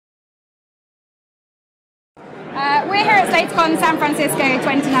We're here at SlatorCon San Francisco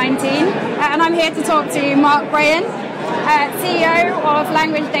 2019, and I'm here to talk to Mark Brayan, CEO of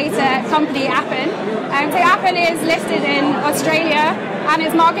language data company Appen. So Appen is listed in Australia, and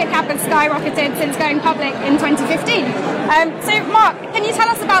its market cap has skyrocketed since going public in 2015. So Mark, can you tell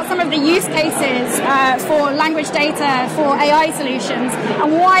us about some of the use cases for language data for AI solutions,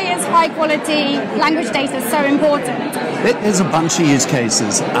 and why is high quality language data so important? There's a bunch of use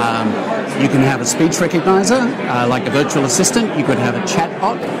cases. You can have a speech recognizer, like a virtual assistant. You could have a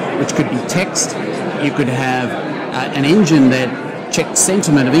chatbot, which could be text. You could have an engine that checks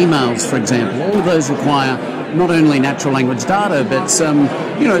sentiment of emails, for example. All of those require not only natural language data, but some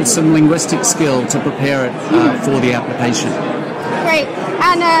linguistic skill to prepare it for the application. Great.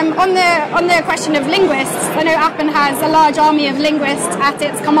 And on the question of linguists, I know Appen has a large army of linguists at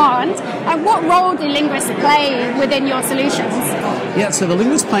its command. And what role do linguists play within your solutions? Yeah, so the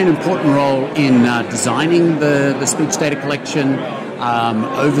linguists play an important role in designing the speech data collection,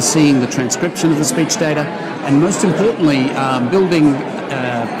 overseeing the transcription of the speech data, and most importantly, building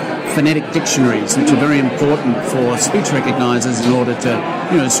phonetic dictionaries, which are very important for speech recognizers in order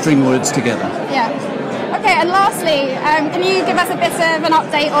to, string words together. Yeah. Okay, and lastly, can you give us a bit of an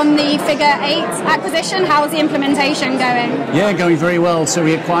update on the FigureEight acquisition? How's the implementation going? Yeah, going very well. So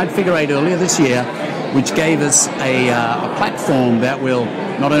we acquired FigureEight earlier this year, which gave us a platform that will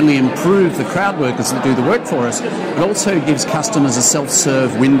not only improve the crowd workers that do the work for us, but also gives customers a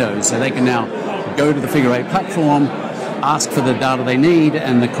self-serve window, so they can now go to the FigureEight platform, ask for the data they need,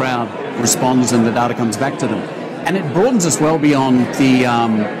 and the crowd responds and the data comes back to them. And it broadens us well beyond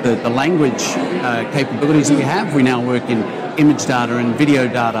the language capabilities that we have. We now work in image data and video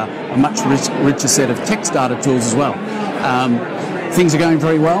data, a much richer set of text data tools as well. Things are going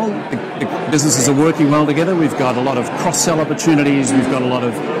very well. The businesses are working well together. We've got a lot of cross-sell opportunities. We've got a lot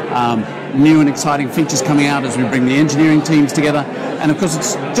of new and exciting features coming out as we bring the engineering teams together. And of course,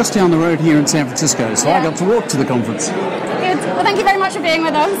 it's just down the road here in San Francisco, so I got to walk to the conference. Good. Well, thank you very much for being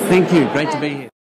with us. Thank you. Great to be here.